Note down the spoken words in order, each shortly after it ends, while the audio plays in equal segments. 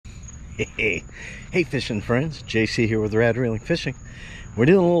Hey fishing friends, JC here with Radreeling Fishing. We're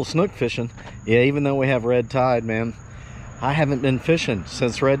doing a little snook fishing. Yeah, even though we have red tide, man, I haven't been fishing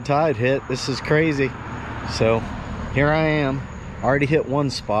since red tide hit. This is crazy. So here I am. Already hit one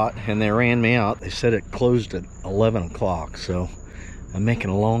spot and they ran me out. They said it closed at 11 o'clock. So I'm making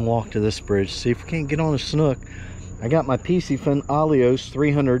a long walk to this bridge, see if we can't get on a snook. I got my Piscifun Alioz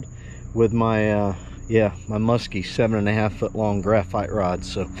 300 with my my musky 7.5 foot long graphite rod.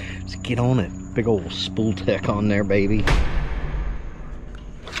 So let's get on it. Big old Spooltek on there, baby.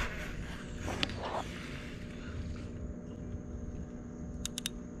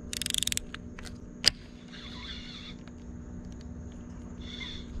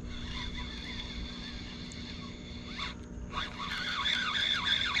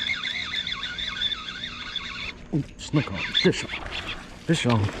 Ooh, snook on, fish on, fish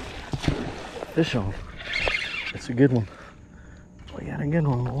on, fish on. That's a good one. We got a good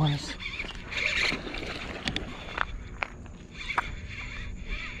one, boys.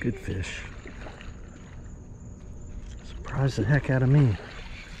 Good fish. Surprised the heck out of me.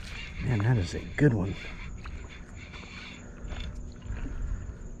 Man, that is a good one.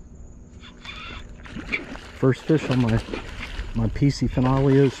 First fish on my Piscifun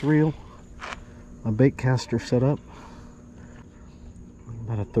Alioz reel. My bait caster set up.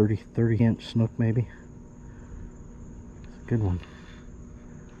 About a 30 inch snook maybe. It's a good one.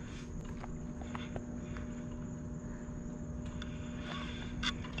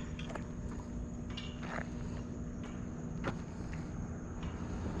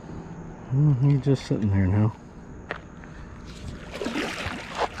 He's just sitting there now.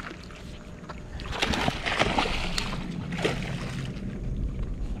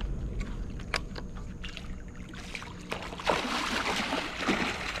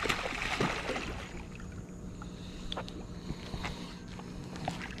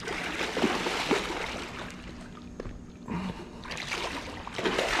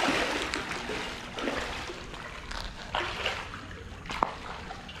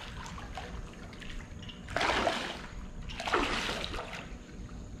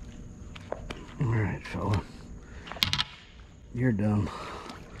 Alright, fella, you're done.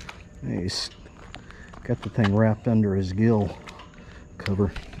 He's got the thing wrapped under his gill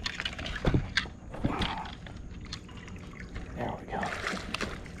cover. There we go.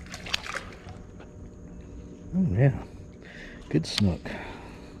 Oh yeah, good snook.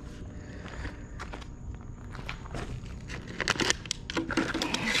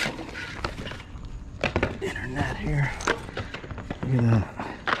 Internet here. Look at that.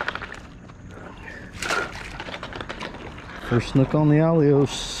 First snook on the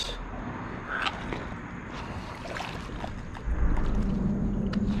Alijoz.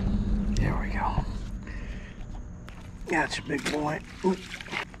 There we go. Gotcha, big boy. Ooh.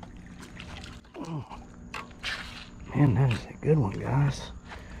 Oh. Man, that is a good one, guys.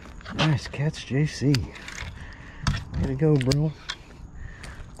 Nice catch, JC. Way to go, bro.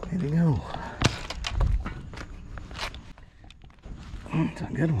 Way to go. It's a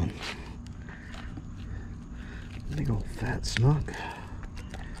good one. Big old fat snook.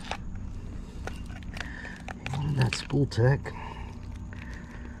 He wanted that Spooltek.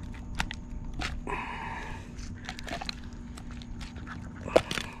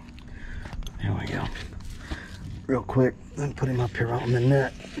 There we go. Real quick, then put him up here on the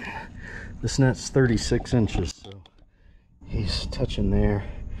net. This net's 36 inches, so he's touching there.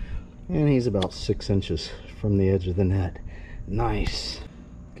 And he's about 6 inches from the edge of the net. Nice.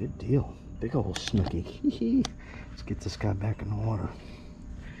 Good deal. Big old snooky. Let's get this guy back in the water.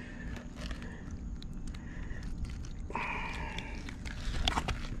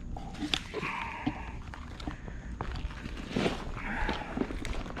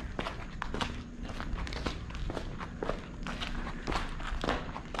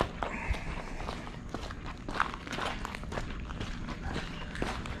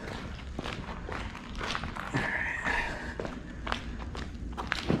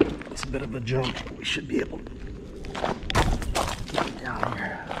 It's a bit of a jump, but we should be able to get down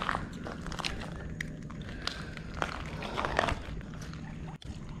here.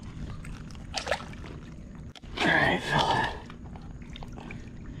 Alright, fella.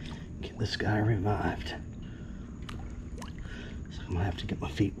 Get this guy revived. So I'm gonna have to get my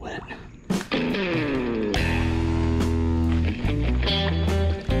feet wet.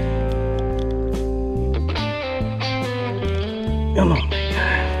 Come on, big guy.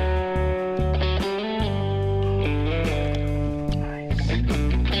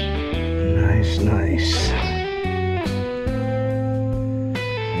 Nice.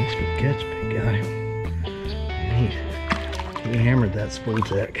 Thanks for the catch, big guy. He hammered that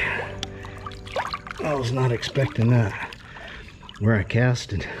Spooltek. I was not expecting that. Where I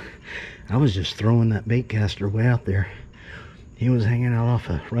casted, I was just throwing that bait caster way out there. He was hanging out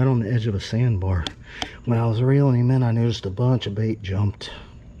right on the edge of a sandbar. When I was reeling him in, I noticed a bunch of bait jumped.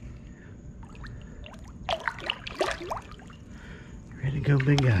 Ready to go,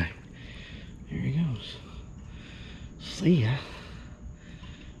 big guy. Here he goes. See ya.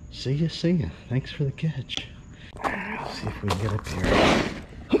 See ya, see ya. Thanks for the catch. Let's see if we can get up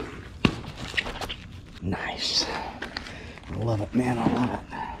here. Nice. I love it, man. I love it.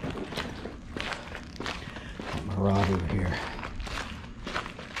 Got my rod over here.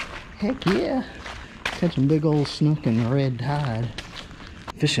 Heck yeah. Catching big old snook in the red tide.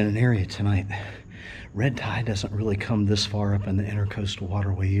 Fishing an area tonight. Red tide doesn't really come this far up in the intercoastal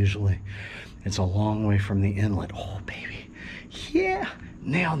waterway usually. It's a long way from the inlet. Oh, baby. Yeah.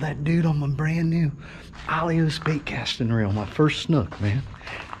 Nailed that dude on my brand new Alijoz bait casting reel. My first snook, man.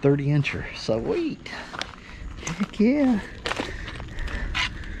 30-incher. Sweet. Heck yeah.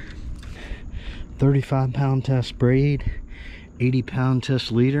 35-pound test braid. 80-pound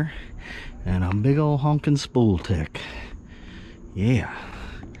test leader. And a big old honking Spooltek. Yeah.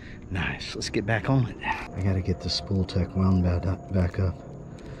 Nice. Let's get back on it. I gotta get the Spooltek wound back up.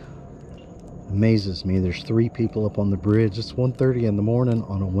 Amazes me. There's 3 people up on the bridge. It's 1:30 in the morning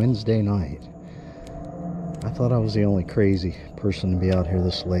on a Wednesday night. I thought I was the only crazy person to be out here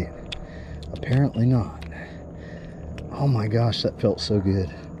this late. Apparently not. Oh my gosh, that felt so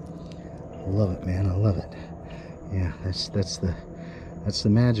good. I love it, man. I love it. Yeah, that's the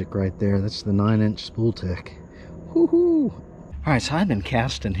magic right there. That's the 9-inch Spooltek. Woohoo! All right, so I've been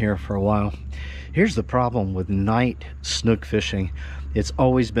casting here for a while. Here's the problem with night snook fishing. It's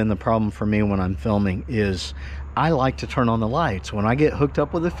always been the problem for me when I'm filming is I like to turn on the lights. When I get hooked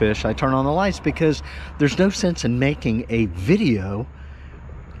up with a fish, I turn on the lights because there's no sense in making a video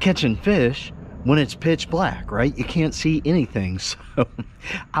catching fish when it's pitch black, right? You can't see anything, so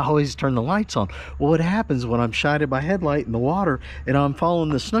I always turn the lights on. Well, what happens when I'm shining my headlight in the water and I'm following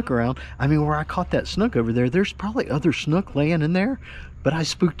the snook around, I mean, where I caught that snook over there, there's probably other snook laying in there, but I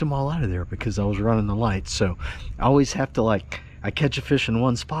spooked them all out of there because I was running the lights. So I always have to, like, I catch a fish in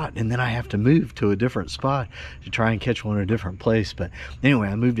one spot and then I have to move to a different spot to try and catch one in a different place. But anyway,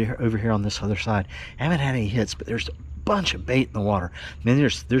 I moved over here on this other side. I haven't had any hits, but there's bunch of bait in the water. Man,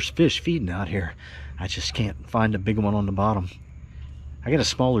 there's fish feeding out here. I just can't find a big one on the bottom. I got a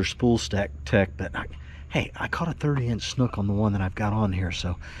smaller Spooltek, but hey, I caught a 30-inch snook on the one that I've got on here,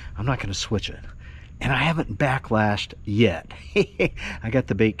 so I'm not going to switch it. And I haven't backlashed yet. I got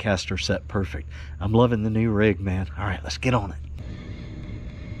the bait caster set perfect. I'm loving the new rig, man. All right, let's get on it.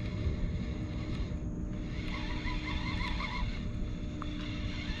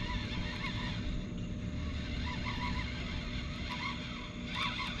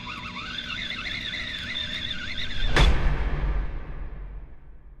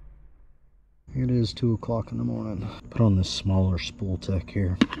 It is 2 o'clock in the morning. Put on this smaller Spooltek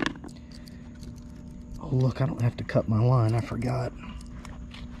here. Oh look, I don't have to cut my line, I forgot.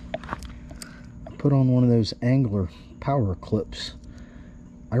 I put on one of those angler power clips.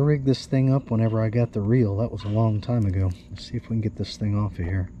 I rigged this thing up whenever I got the reel. That was a long time ago. Let's see if we can get this thing off of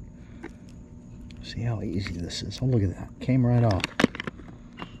here. See how easy this is. Oh, look at that. Came right off.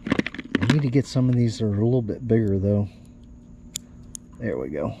 I need to get some of these that are a little bit bigger though. There we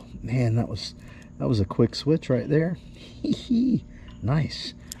go. Man, that was a quick switch right there.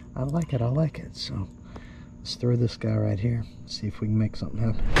 Nice. I like it. I like it. So let's throw this guy right here. See if we can make something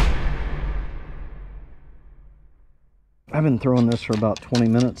happen. I've been throwing this for about 20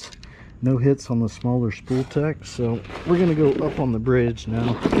 minutes. No hits on the smaller Spooltek. So we're going to go up on the bridge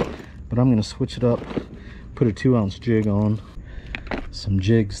now. But I'm going to switch it up. Put a 2-ounce jig on. Some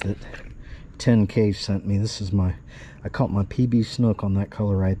jigs that 10K sent me. This is I caught my PB Snook on that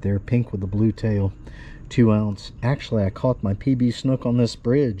color right there, pink with the blue tail, 2-ounce. Actually, I caught my PB Snook on this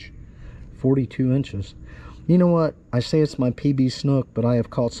bridge, 42 inches. You know what? I say it's my PB Snook, but I have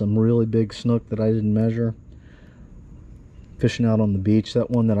caught some really big snook that I didn't measure. Fishing out on the beach.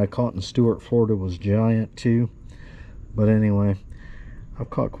 That one that I caught in Stuart, Florida was giant too. But anyway, I've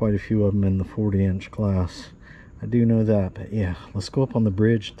caught quite a few of them in the 40-inch class. I do know that, but yeah, let's go up on the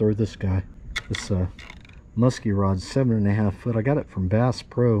bridge, throw this guy. This musky rod, 7.5 foot. I got it from Bass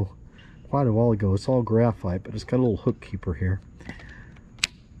Pro quite a while ago. It's all graphite, but it's got a little hook keeper here.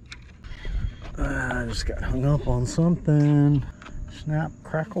 I just got hung up on something. Snap,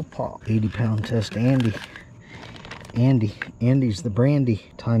 crackle, pop. 80-pound test Andy. Andy's the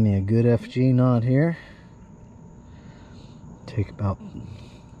brandy. Tie me a good FG knot here. Take about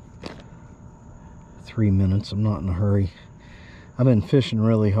 3 minutes. I'm not in a hurry. I've been fishing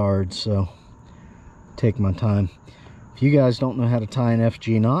really hard, so take my time. If you guys don't know how to tie an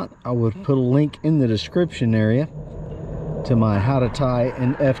FG knot, I would put a link in the description area to my how to tie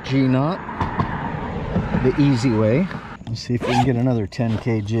an FG knot the easy way. Let's see if we can get another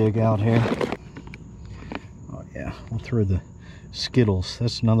 10K jig out here. Oh yeah, we'll throw the Skittles.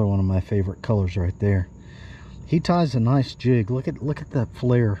 That's another one of my favorite colors right there. He ties a nice jig. Look at that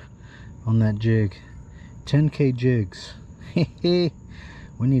flare on that jig. 10K jigs. We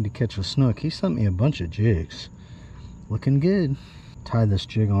need to catch a snook. He sent me a bunch of jigs. Looking good. Tie this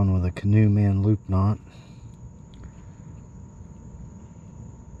jig on with a Canoe Man loop knot.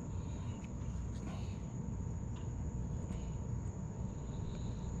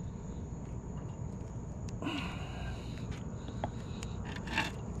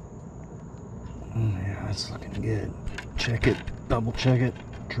 Yeah, that's looking good. Check it, double check it,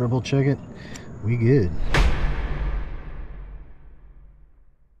 triple check it. We good.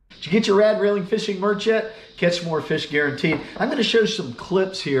 Did you get your rad reeling fishing merch yet? Catch more fish guaranteed. I'm going to show some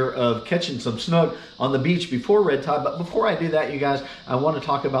clips here of catching some snook on the beach before red tide. But before I do that, you guys, I want to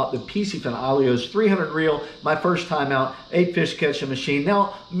talk about the Piscifun Alioz 300 reel. My first time out, 8 fish catching machine.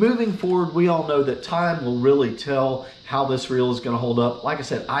 Now, moving forward, we all know that time will really tell how this reel is going to hold up. Like I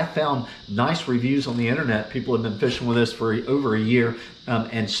said, I found nice reviews on the internet. People have been fishing with this for over a year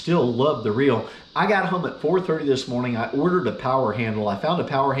and still love the reel. I got home at 4:30 this morning. I ordered a power handle. I found a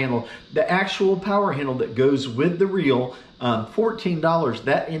power handle, the actual power handle that goes with the reel, $14.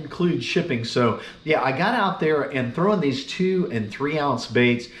 That includes shipping. So yeah, I got out there and throwing these 2 and 3 ounce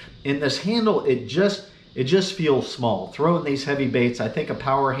baits in this handle. It just feels small. Throwing these heavy baits, I think a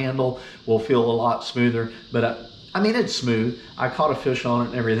power handle will feel a lot smoother, but I mean, it's smooth. I caught a fish on it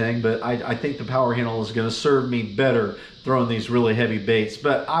and everything, but I think the power handle is going to serve me better throwing these really heavy baits.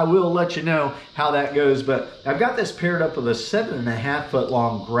 But I will let you know how that goes. But I've got this paired up with a 7.5 foot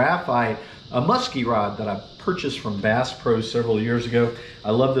long graphite, a musky rod that I purchased from Bass Pro several years ago.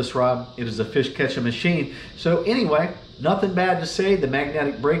 I love this rod. It is a fish catching machine. So anyway, nothing bad to say. The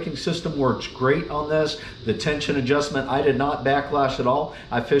magnetic braking system works great on this. The tension adjustment, I did not backlash at all.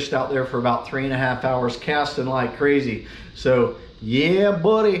 I fished out there for about 3.5 hours casting like crazy. So yeah,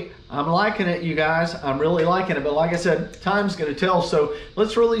 buddy, I'm liking it, you guys. I'm really liking it. But like I said, time's going to tell. So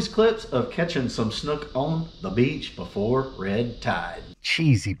let's roll these clips of catching some snook on the beach before red tide.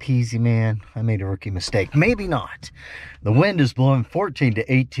 Cheesy peasy, man. I made a rookie mistake. Maybe not. The wind is blowing 14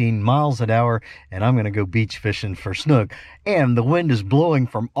 to 18 miles an hour, and I'm going to go beach fishing for snook. And the wind is blowing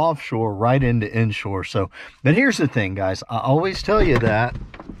from offshore right into inshore. So, but here's the thing, guys. I always tell you that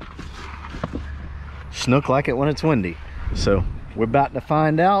snook like it when it's windy. So we're about to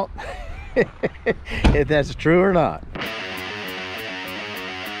find out if that's true or not.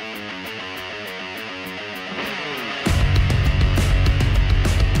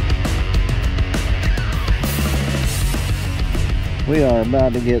 We are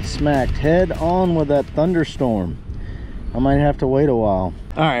about to get smacked head on with that thunderstorm. I might have to wait a while.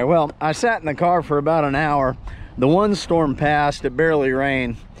 All right, well, I sat in the car for about an hour. The one storm passed, it barely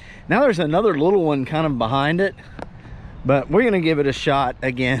rained. Now there's another little one kind of behind it, but we're gonna give it a shot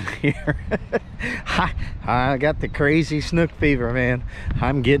again here. I got the crazy snook fever, man.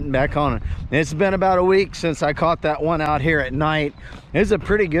 I'm getting back on it. It's been about a week since I caught that one out here at night. It's a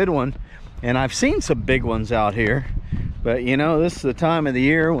pretty good one, and I've seen some big ones out here. But you know, this is the time of the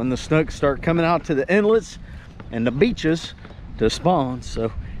year when the snooks start coming out to the inlets and the beaches to spawn.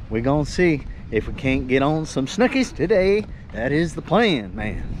 So we're gonna see if we can't get on some snookies today. That is the plan,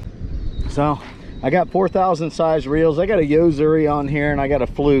 man. So I got 4,000 size reels. I got a Yo-zuri on here and I got a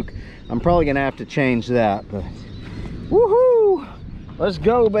fluke. I'm probably gonna have to change that, but woohoo! Let's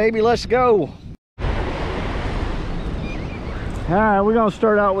go, baby, let's go. All right, we're gonna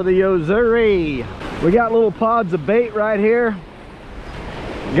start out with a Yo-zuri. We got little pods of bait right here.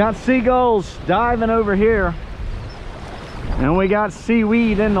 Got seagulls diving over here. And we got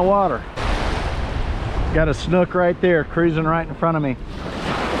seaweed in the water. Got a snook right there, cruising right in front of me.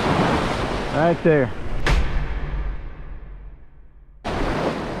 Right there.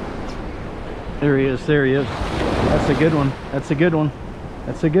 There he is, there he is. That's a good one, that's a good one.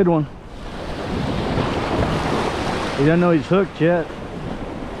 That's a good one. He doesn't know he's hooked yet.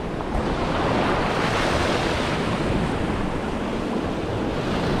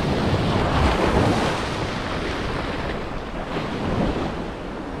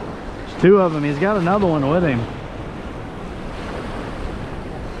 There's 2 of them. He's got another one with him.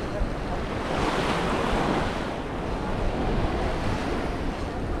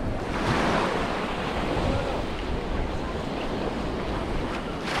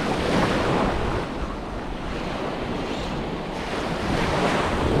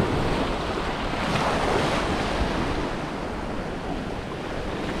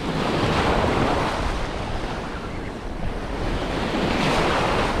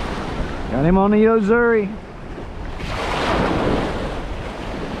 Same on the Yo-zuri.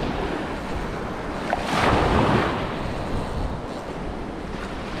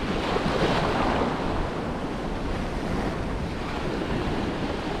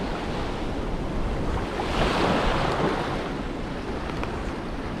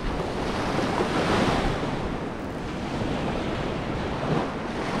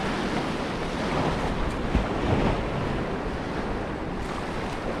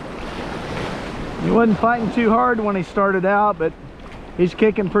 He wasn't fighting too hard when he started out, but he's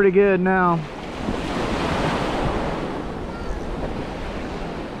kicking pretty good now.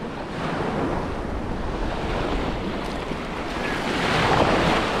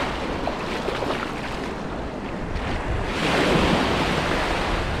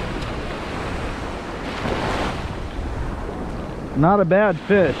 Not a bad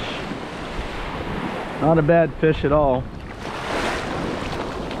fish. Not a bad fish at all.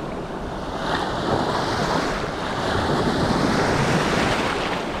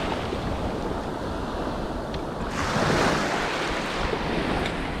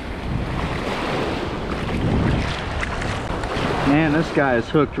 Man, this guy is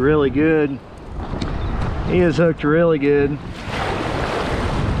hooked really good. He is hooked really good.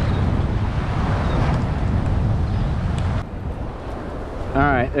 All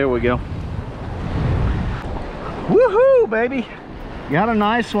right, there we go. Woohoo, baby. Got a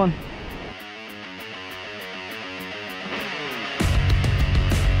nice one.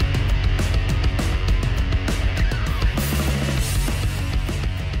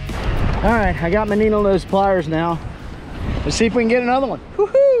 All right, I got my needle nose pliers now. Let's see if we can get another one.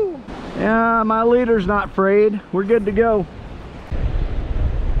 Woohoo! Yeah, my leader's not frayed. We're good to go.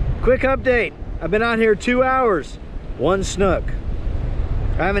 Quick update. I've been out here 2 hours. One snook.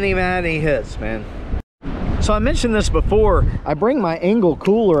 I haven't even had any hits, man. So I mentioned this before. I bring my angle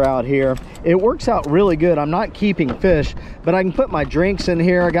cooler out here. It works out really good. I'm not keeping fish, but I can put my drinks in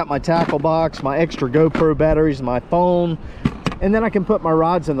here. I got my tackle box, my extra GoPro batteries, my phone, and then I can put my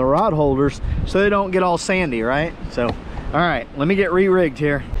rods in the rod holders so they don't get all sandy, right? So, all right, let me get re-rigged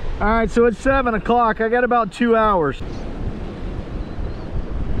here. All right, so it's 7 o'clock. I got about 2 hours.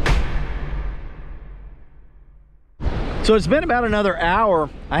 So it's been about another hour.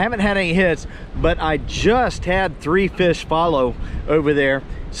 I haven't had any hits, but I just had 3 fish follow over there.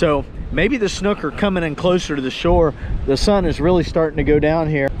 So maybe the snook are coming in closer to the shore. The sun is really starting to go down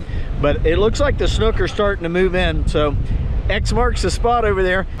here, but it looks like the snook are starting to move in. So X marks the spot over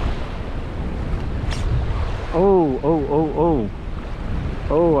there. Oh,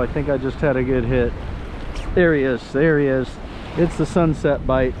 I think I just had a good hit. There he is, there he is. It's the sunset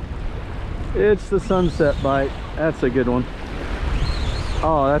bite. It's the sunset bite. That's a good one.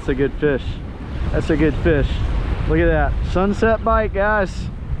 Oh, that's a good fish. That's a good fish. Look at that. Sunset bite, guys.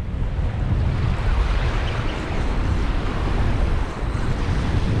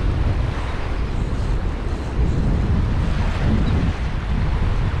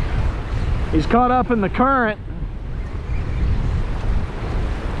 He's caught up in the current.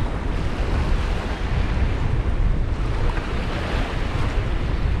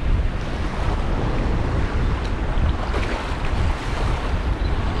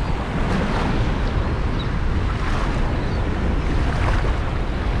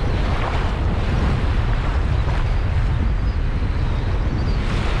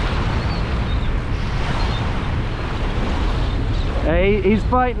 He's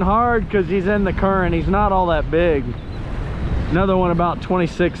fighting hard because he's in the current. He's not all that big. Another one about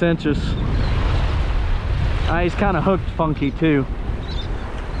 26 inches. He's kind of hooked funky too.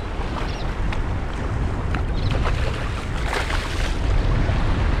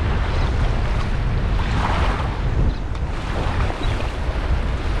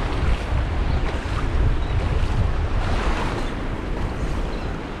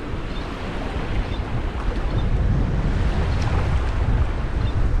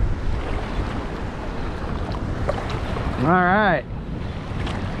 All right,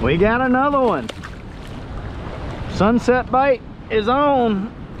 we got another one. Sunset bite is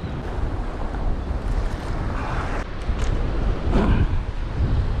on.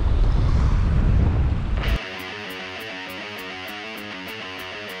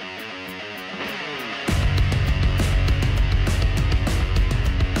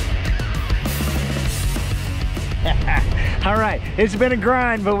 All right, it's been a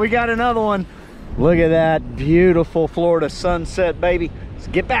grind, but we got another one. Look at that beautiful Florida sunset, baby. Let's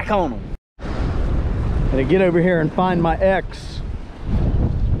get back on them. Gonna get over here and find my X.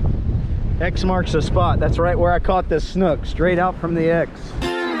 X marks the spot. That's right where I caught this snook, straight out from the X.